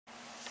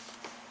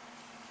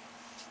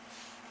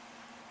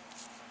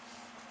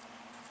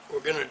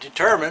we're going to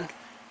determine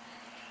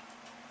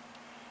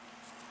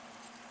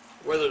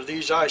whether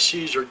these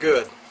ICs are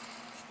good.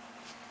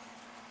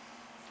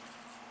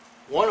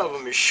 One of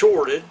them is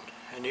shorted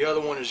and the other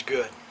one is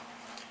good.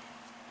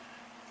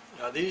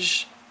 Now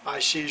these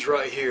ICs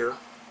right here,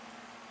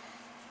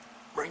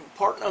 bring the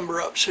part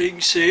number up so you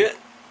can see it.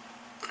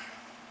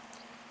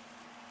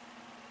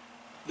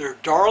 They're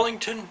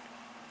Darlington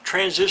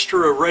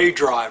transistor array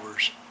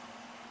drivers.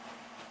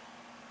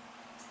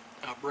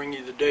 I'll bring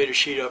you the data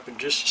sheet up in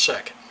just a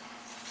second.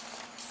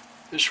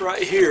 This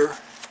right here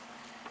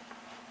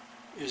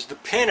is the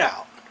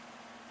pinout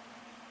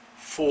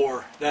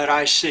for that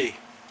IC.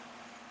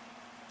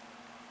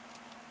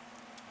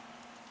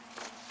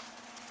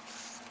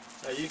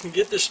 Now you can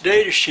get this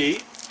data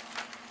sheet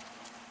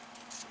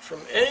from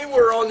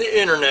anywhere on the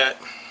internet.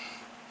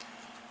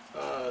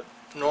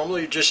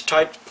 Normally you just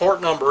type the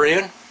part number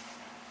into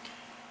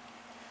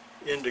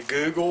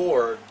Google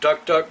or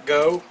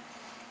DuckDuckGo,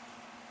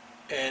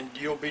 and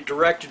you'll be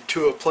directed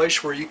to a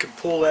place where you can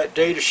pull that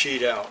data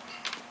sheet out.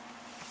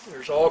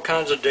 There's all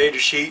kinds of data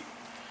sheet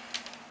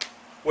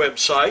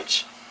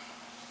websites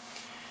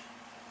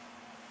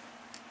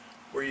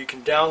where you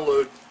can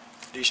download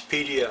these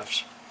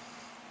PDFs.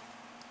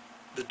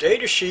 The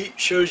data sheet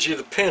shows you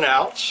the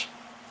pinouts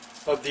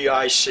of the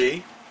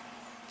IC.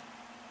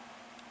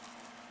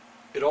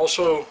 It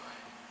also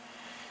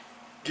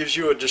gives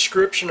you a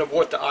description of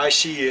what the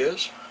IC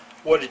is,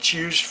 what it's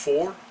used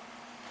for,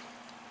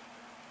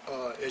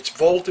 its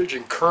voltage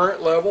and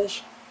current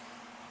levels.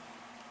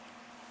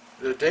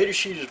 The data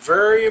sheet is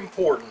very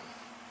important.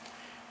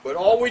 But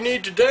all we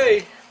need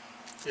today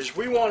is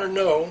we want to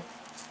know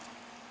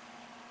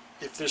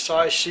if this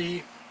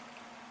IC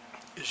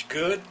is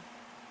good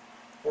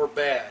or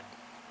bad.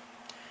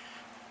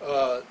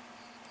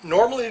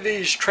 Normally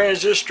these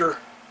transistor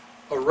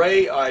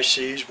array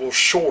ICs will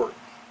short,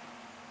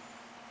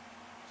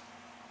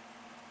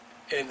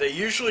 and they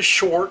usually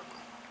short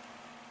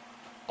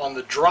on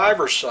the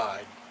driver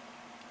side,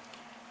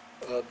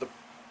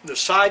 the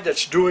side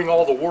that's doing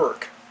all the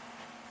work.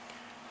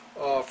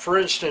 For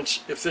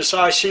instance, if this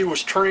IC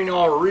was turning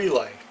on a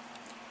relay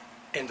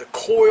and the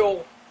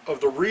coil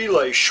of the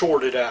relay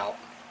shorted out,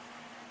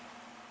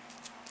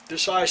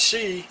 this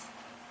IC,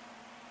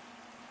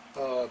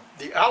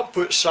 the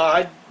output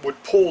side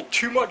would pull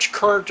too much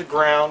current to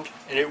ground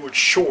and it would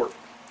short.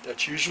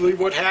 That's usually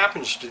what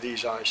happens to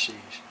these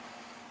ICs.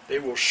 They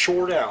will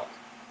short out.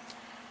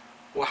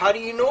 Well, how do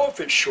you know if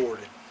it's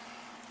shorted?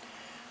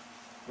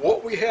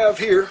 What we have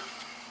here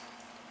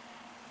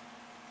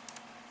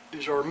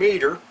is our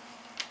meter.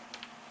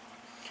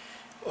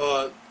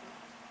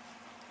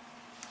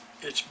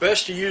 It's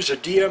best to use a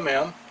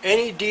DMM.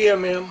 Any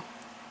DMM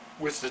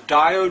with the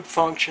diode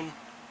function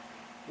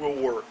will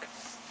work.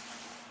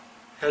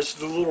 Has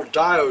the little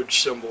diode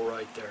symbol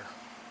right there.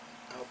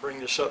 I'll bring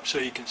this up so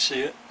you can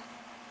see it.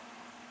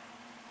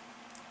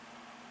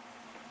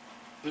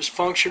 This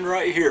function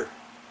right here,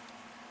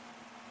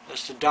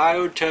 that's the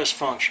diode test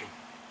function.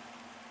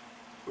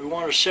 We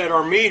want to set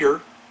our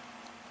meter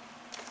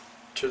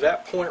to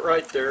that point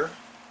right there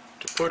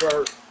to put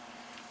our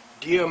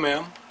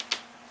DMM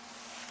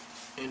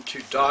into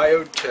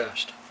diode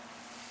test.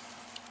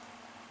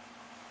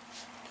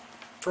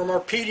 From our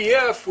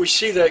PDF we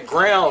see that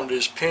ground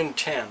is pin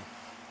 10.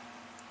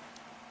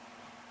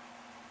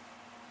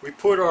 We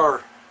put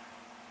our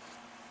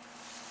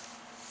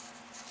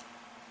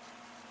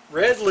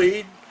red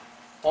lead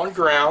on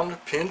ground,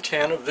 pin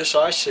 10 of this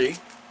IC,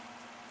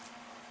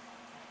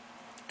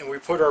 and we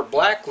put our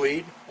black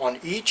lead on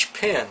each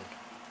pin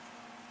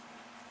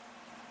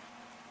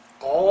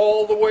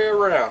all the way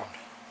around,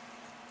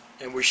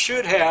 and we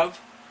should have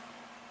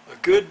a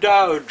good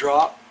diode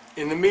drop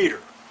in the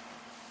meter.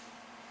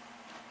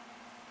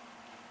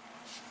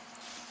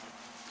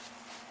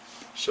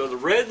 So the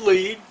red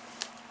lead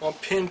on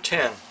pin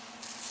 10.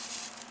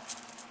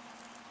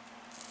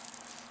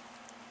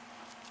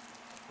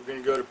 We're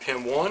going to go to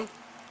pin 1.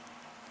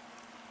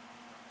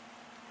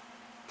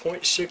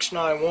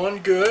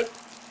 0.691, good.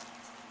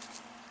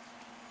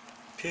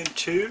 Pin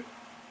 2,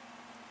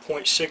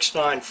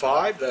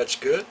 0.695, that's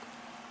good.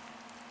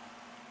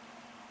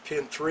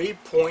 Pin 3,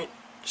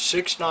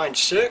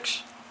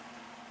 0.696.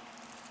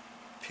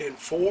 Pin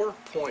 4,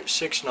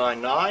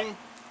 0.699.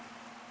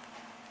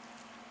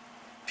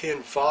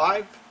 Pin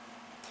 5,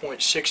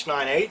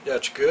 0.698,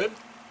 that's good.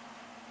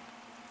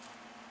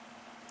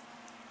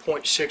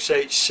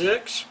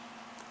 0.686.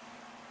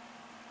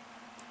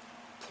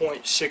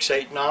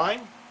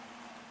 0.689.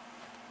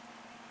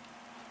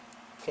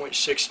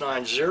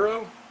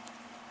 0.690,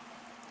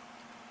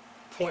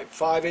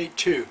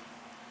 0.582.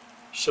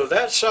 So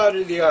that side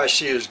of the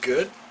IC is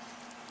good.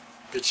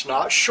 It's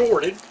not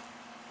shorted.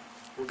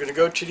 We're going to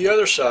go to the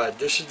other side.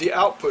 This is the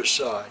output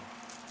side.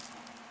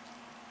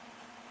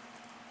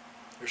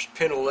 There's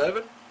pin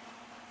 11,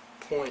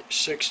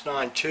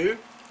 0.692,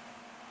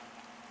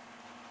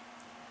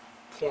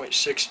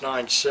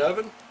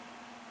 0.697,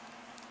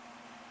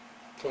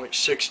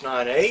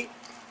 0.698,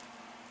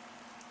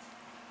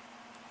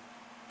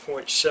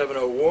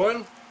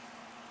 0.701,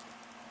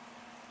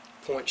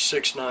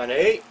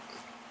 .698,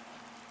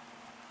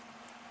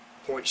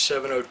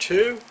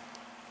 0.702,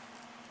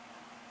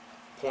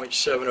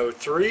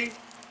 0.703,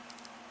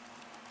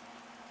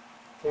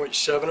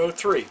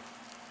 0.703.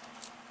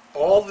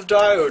 All the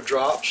diode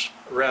drops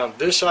around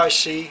this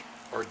IC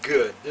are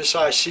good. This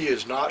IC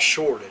is not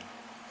shorted.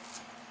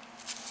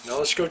 Now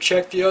let's go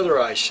check the other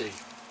IC.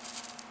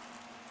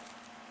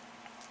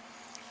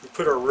 We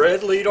put our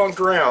red lead on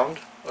ground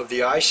of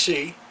the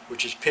IC,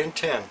 which is pin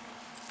 10.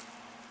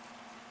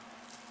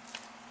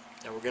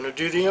 Now we're going to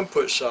do the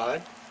input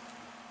side.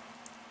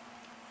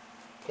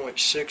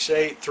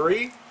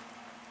 0.683,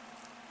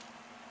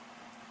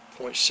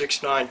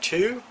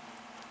 0.692,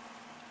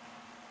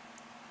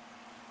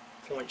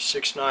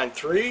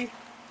 0.693,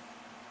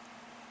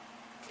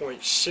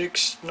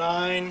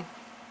 0.69,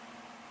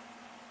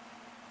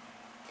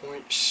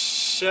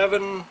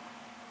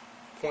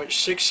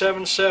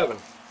 0.677.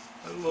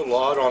 A little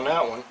odd on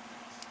that one.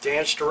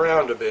 Danced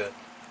around a bit.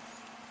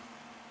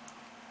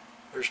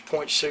 There's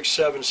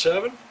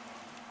 0.677,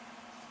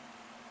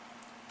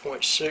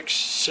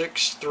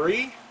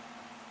 0.663,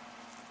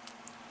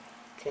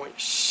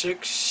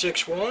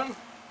 0.661,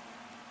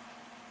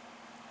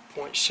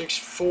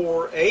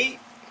 0.648.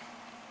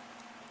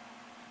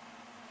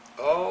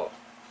 Oh,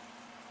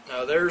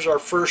 now there's our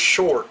first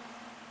short.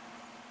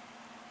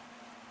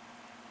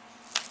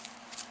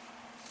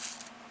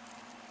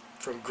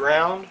 From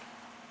ground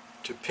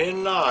to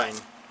pin 9.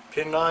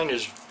 Pin 9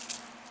 is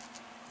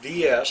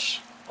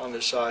VS on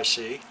this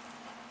IC.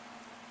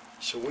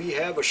 So we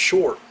have a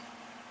short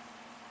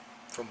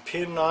from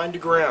pin 9 to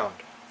ground.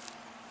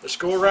 Let's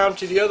go around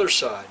to the other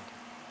side.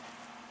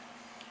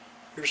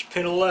 Here's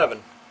pin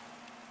 11.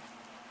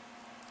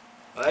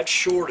 That's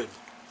shorted.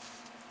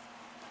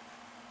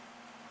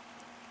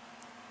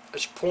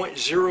 That's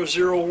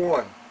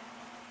 0.001.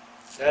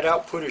 That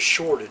output is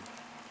shorted.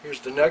 Here's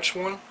the next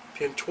one,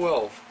 pin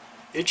 12.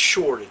 It's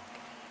shorted.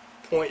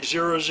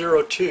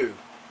 0.002.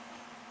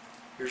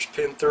 Here's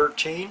pin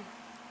 13.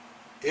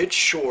 It's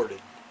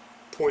shorted.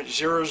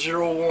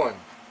 0.001.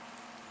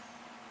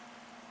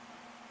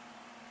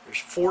 There's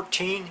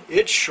 14.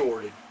 It's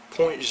shorted.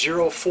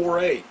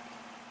 0.048.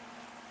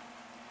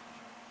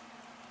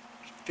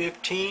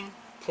 15.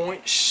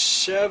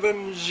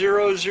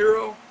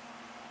 0.700.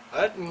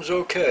 That one's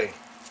okay.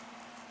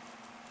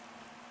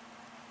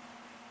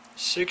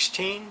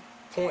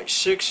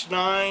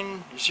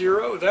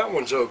 16.690. That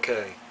one's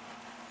okay.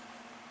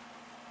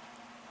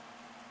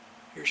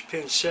 Here's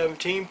pin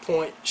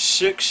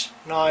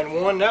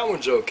 17.691. That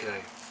one's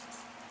okay.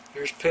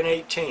 Here's pin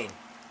 18.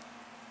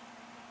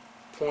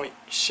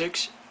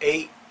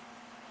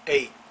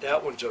 0.688.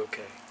 That one's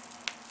okay.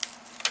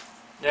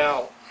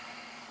 Now,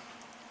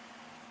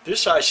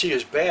 this IC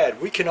is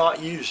bad. We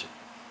cannot use it.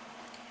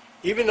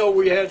 Even though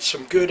we had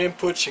some good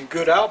inputs and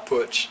good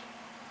outputs,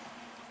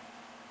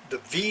 the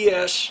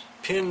VS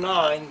pin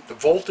 9, the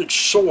voltage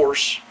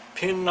source,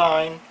 pin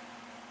 9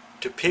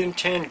 to pin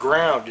 10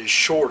 ground is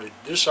shorted.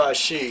 This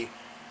IC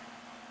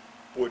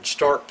would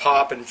start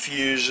popping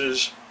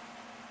fuses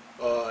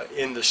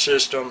in the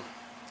system,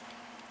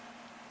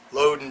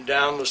 loading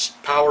down the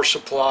power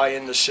supply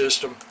in the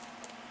system.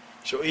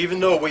 So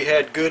even though we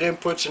had good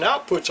inputs and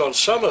outputs on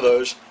some of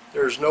those,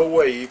 there's no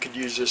way you could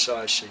use this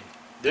IC.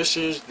 This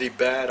is the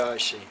bad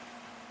IC.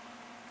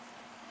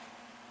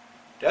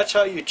 That's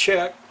how you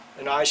check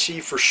an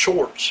IC for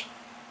shorts.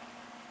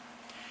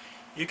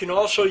 You can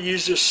also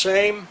use this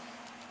same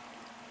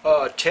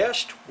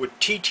test with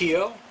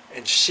TTL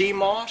and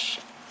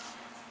CMOS,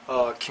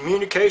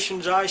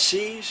 communications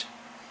ICs,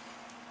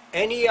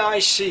 any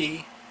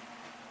IC.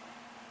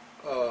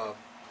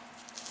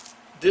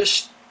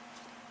 This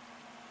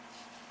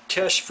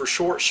test for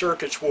short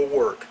circuits will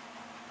work.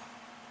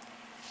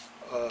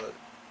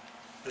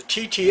 The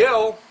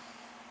TTL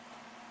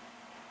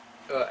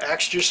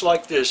acts just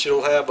like this.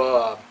 It'll have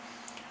a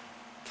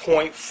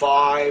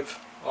 0.5.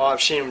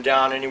 I've seen them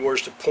down anywhere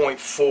to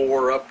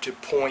 0.4 up to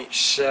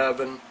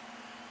 0.7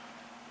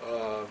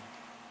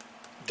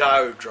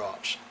 diode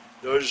drops.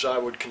 Those, I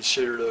would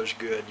consider those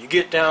good. You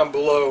get down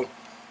below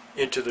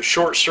into the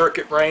short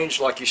circuit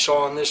range like you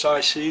saw in this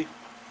IC,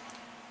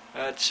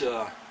 that's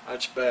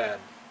bad.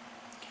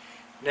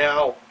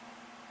 Now,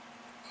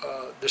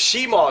 the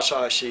CMOS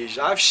ICs,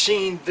 I've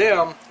seen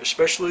them,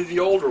 especially the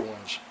older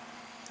ones,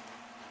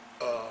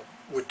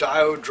 with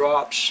diode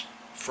drops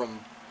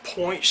from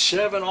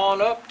 0.7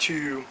 on up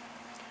to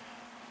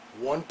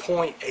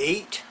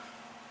 1.8.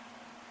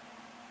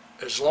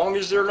 As long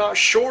as they're not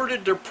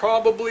shorted, they're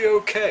probably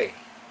okay.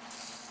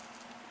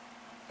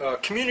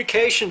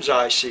 Communications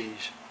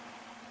ICs,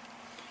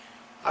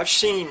 I've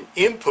seen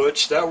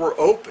inputs that were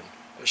open,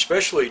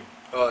 especially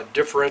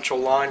differential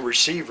line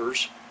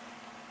receivers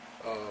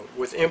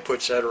with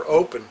inputs that are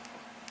open.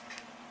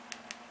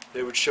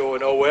 They would show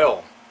an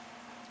OL.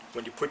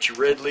 When you put your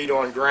red lead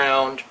on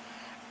ground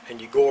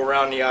and you go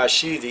around the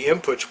IC, the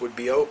inputs would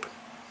be open.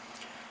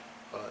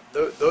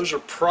 Those are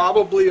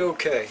probably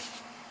okay.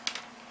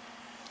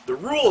 The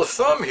rule of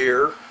thumb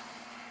here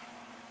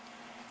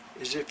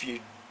is if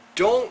you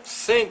don't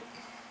think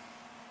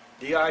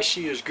the IC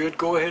is good,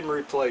 go ahead and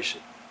replace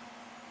it.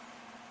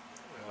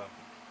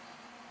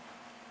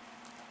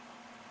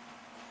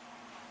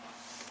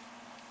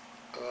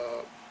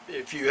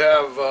 If you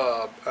have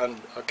a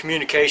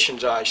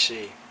communications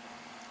IC,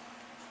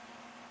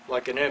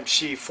 like an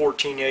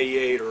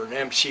MC1488 or an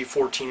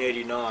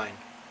MC1489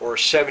 or a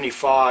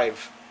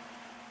 75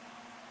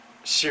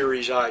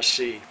 series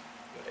IC,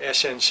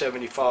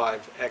 SN75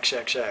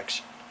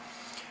 XXX,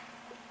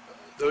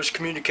 those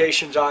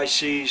communications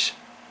ICs,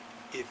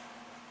 if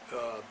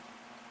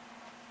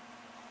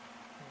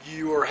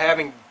you are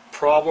having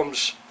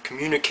problems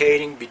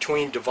communicating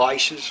between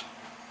devices,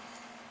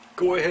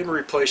 go ahead and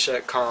replace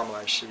that COM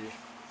IC.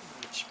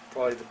 It's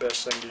probably the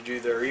best thing to do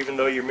there, even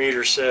though your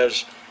meter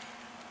says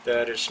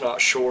that it's not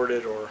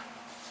shorted, or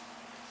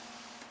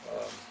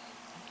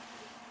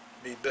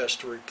be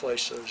best to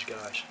replace those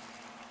guys.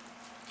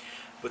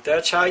 But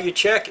that's how you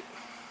check it.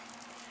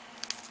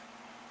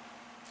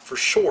 For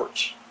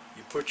shorts,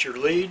 you put your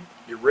lead,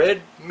 your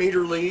red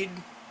meter lead,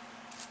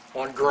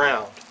 on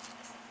ground,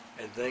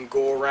 and then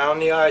go around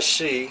the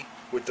IC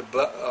with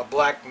the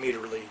black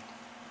meter lead.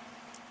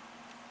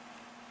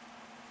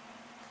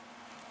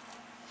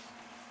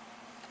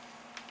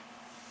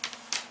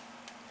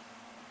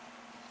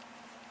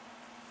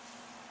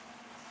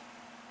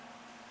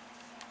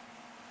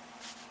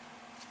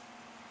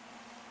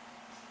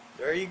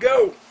 There you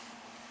go.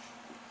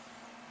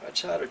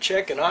 That's how to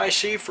check an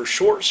IC for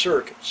short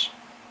circuits.